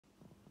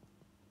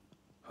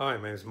Hi,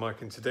 my name is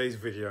Mike. In today's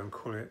video I'm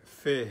calling it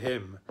Fear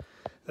Him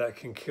That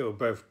Can Kill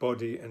Both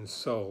Body and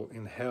Soul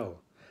in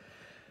Hell.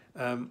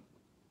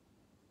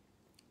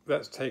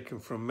 That's taken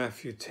from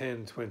Matthew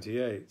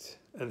 10:28.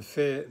 And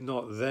fear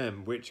not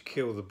them which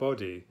kill the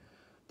body,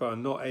 but are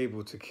not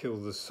able to kill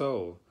the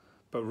soul,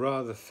 but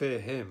rather fear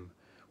him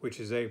which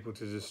is able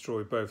to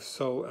destroy both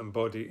soul and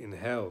body in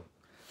hell.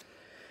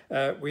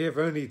 We have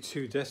only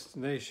two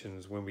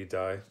destinations when we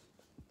die,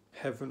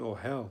 heaven or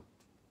hell.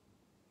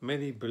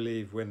 Many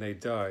believe when they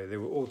die they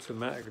will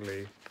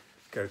automatically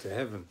go to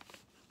heaven.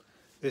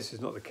 This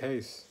is not the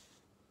case.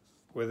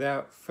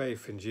 Without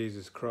faith in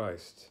Jesus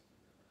Christ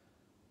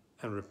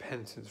and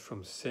repentance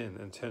from sin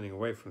and turning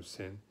away from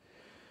sin,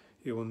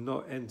 you will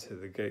not enter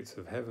the gates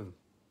of heaven.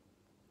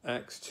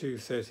 Acts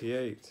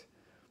 2:38.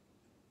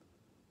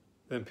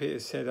 Then Peter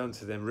said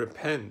unto them,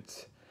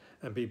 Repent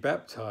and be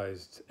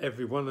baptized,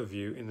 every one of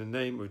you, in the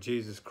name of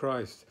Jesus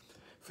Christ,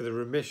 for the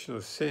remission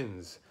of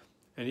sins,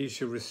 and ye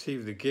shall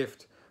receive the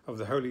gift of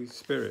the Holy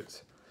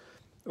Spirit.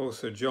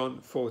 Also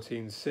John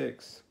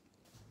 14:6.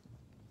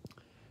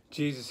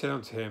 Jesus said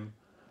unto him,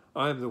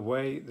 I am the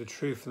way, the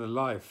truth, and the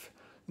life.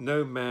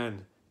 No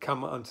man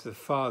come unto the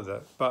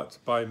Father but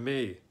by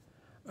me.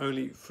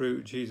 Only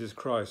through Jesus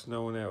Christ,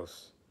 no one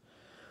else.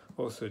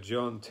 Also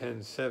John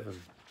 10:7.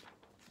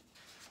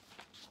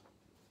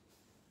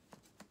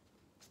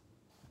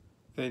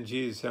 Then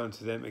Jesus said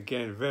unto them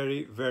again,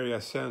 Very, very, I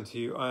say unto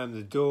you, I am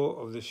the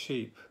door of the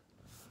sheep.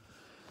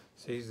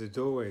 So he's the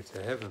doorway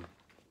to heaven.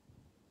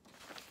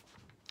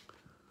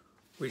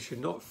 We should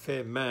not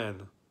fear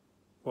man,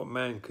 what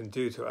man can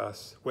do to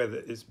us, whether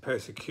it's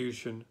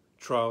persecution,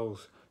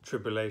 trials,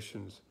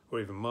 tribulations,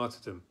 or even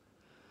martyrdom.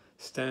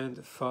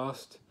 Stand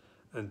fast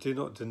and do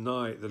not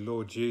deny the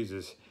Lord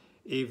Jesus,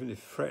 even if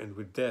threatened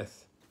with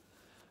death.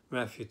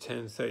 Matthew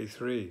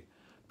 10:33.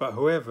 But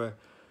whoever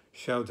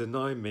shall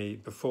deny me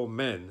before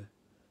men,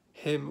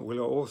 him will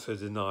I also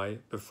deny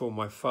before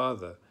my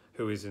Father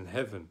who is in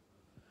heaven.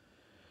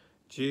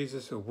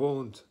 Jesus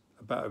warned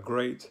about a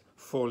great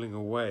falling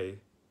away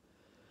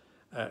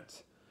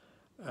at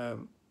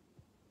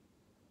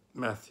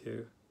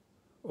Matthew.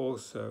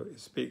 Also, it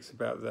speaks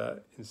about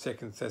that in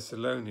 2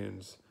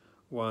 Thessalonians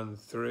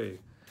 1:3.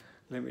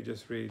 Let me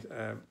just read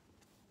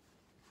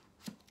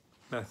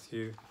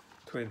Matthew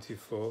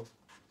 24.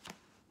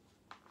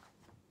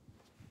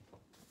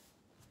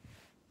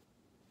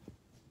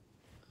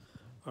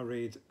 I'll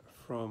read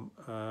from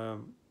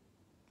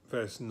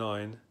verse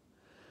 9.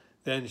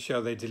 Then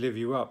shall they deliver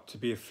you up to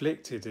be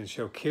afflicted, and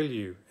shall kill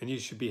you, and you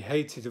shall be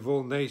hated of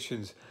all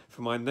nations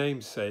for my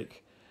name's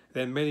sake.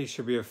 Then many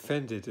shall be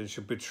offended, and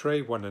shall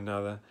betray one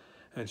another,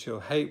 and shall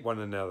hate one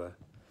another.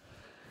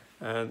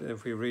 And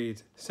if we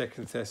read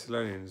 2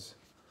 Thessalonians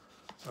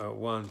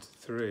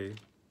 1-3,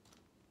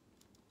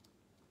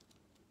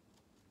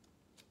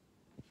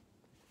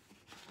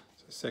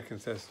 so 2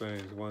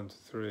 Thessalonians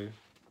 1-3.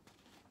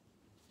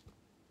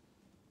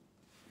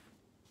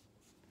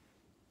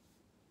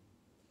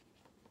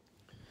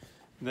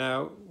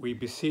 Now we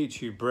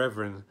beseech you,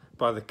 brethren,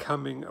 by the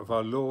coming of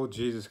our Lord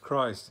Jesus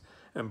Christ,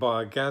 and by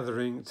our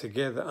gathering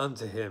together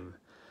unto him,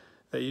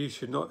 that you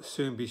should not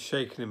soon be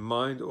shaken in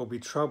mind or be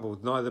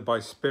troubled, neither by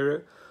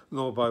spirit,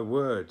 nor by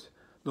word,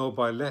 nor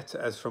by letter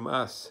as from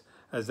us,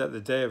 as that the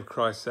day of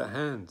Christ is at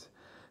hand.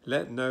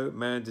 Let no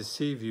man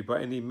deceive you by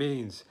any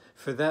means,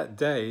 for that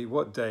day,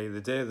 what day? The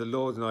day of the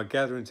Lord and our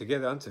gathering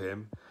together unto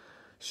him,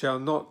 shall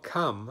not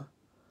come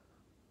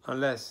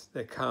unless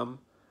there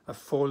come a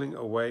falling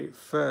away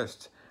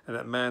first, and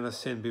that man of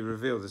sin be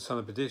revealed, the son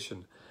of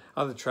perdition.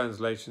 Other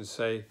translations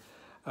say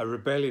a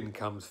rebellion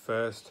comes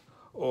first,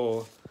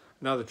 or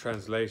another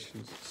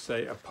translations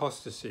say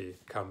apostasy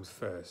comes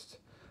first.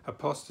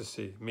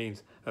 Apostasy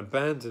means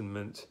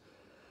abandonment,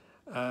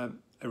 a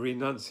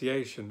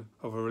renunciation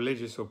of a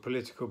religious or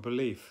political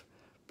belief,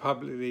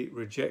 publicly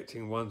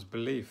rejecting one's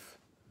belief.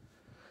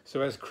 So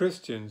as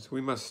Christians,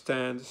 we must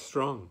stand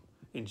strong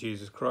in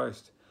Jesus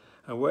Christ,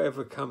 and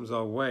whatever comes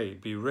our way,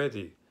 be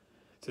ready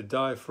to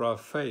die for our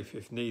faith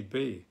if need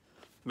be.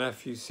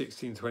 Matthew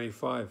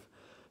 16:25.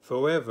 For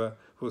whoever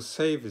will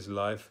save his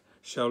life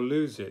shall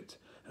lose it,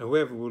 and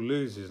whoever will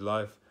lose his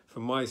life for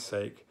my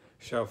sake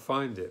shall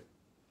find it.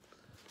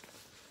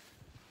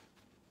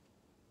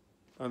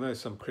 I know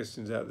some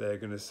Christians out there are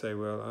going to say,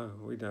 well,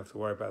 we don't have to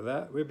worry about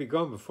that. We'll be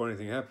gone before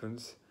anything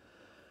happens.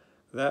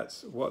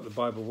 That's what the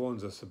Bible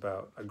warns us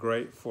about, a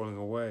great falling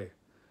away.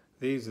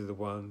 These are the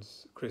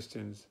ones,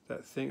 Christians,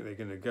 that think they're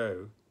going to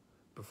go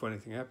before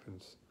anything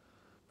happens.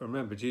 But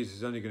remember, Jesus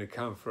is only going to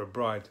come for a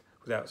bride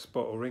without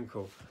spot or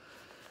wrinkle.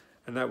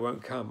 And that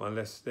won't come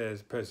unless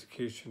there's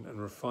persecution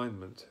and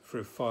refinement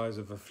through fires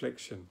of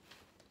affliction.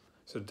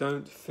 So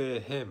don't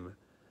fear him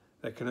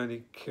that can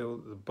only kill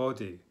the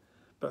body,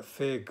 but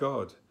fear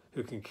God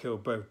who can kill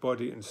both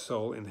body and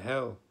soul in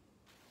hell.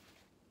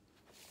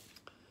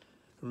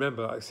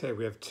 Remember, like I said,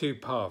 we have two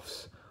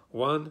paths.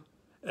 One,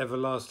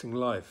 everlasting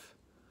life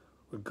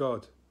with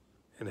God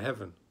in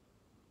heaven,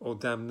 or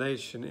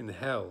damnation in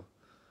hell,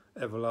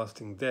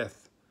 everlasting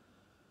death.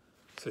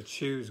 So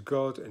choose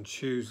God and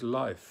choose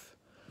life.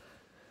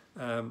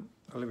 Let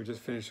me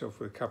just finish off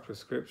with a couple of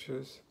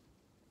scriptures.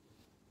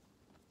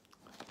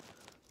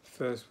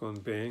 First one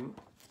being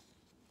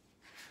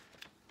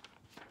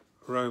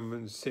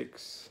Romans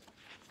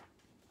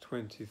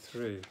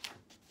 6:23.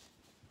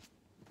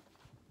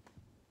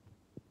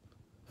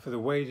 For the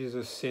wages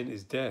of sin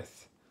is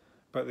death,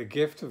 but the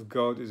gift of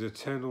God is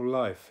eternal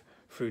life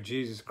through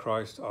Jesus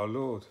Christ our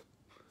Lord.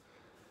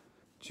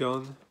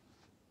 John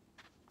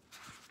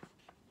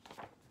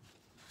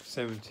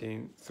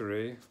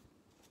 17:3.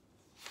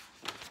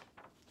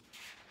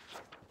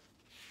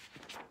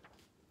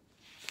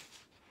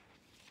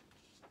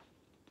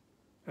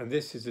 And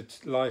this is a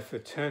life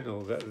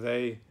eternal, that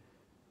they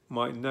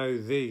might know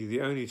thee,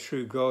 the only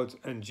true God,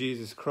 and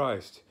Jesus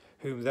Christ,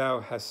 whom thou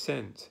hast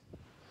sent.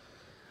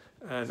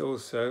 And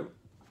also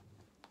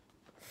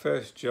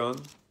 1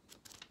 John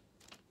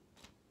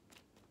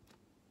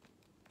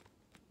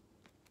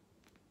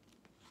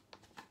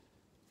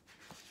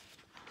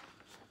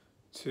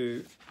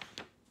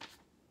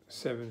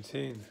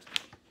 2:17.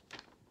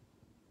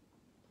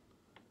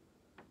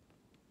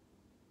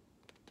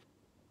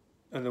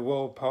 And the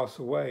world pass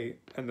away,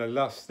 and the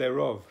lust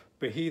thereof,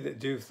 but he that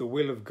doeth the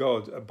will of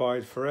God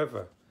abide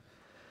forever.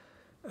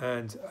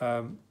 And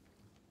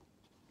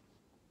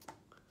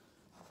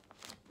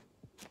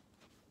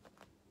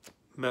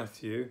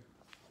Matthew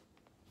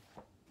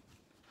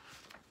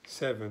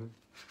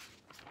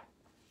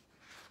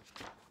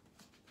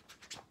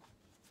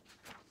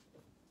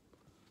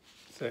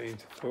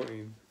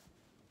 7:13-14.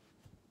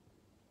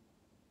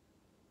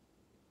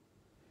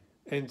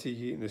 Enter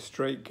ye in the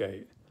strait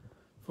gate,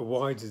 for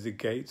wide is the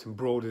gate and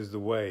broad is the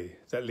way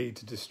that lead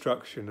to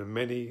destruction, and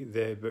many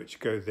there which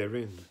go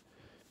therein.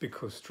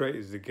 Because strait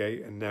is the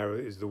gate and narrow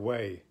is the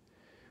way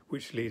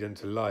which lead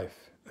unto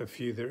life, and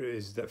few there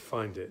is that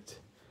find it.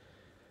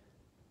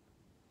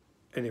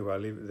 Anyway, I'll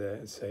leave it there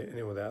and say,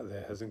 anyone out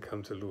there hasn't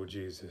come to Lord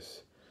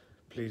Jesus,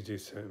 please do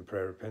so in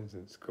prayer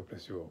repentance. God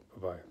bless you all.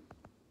 Bye-bye.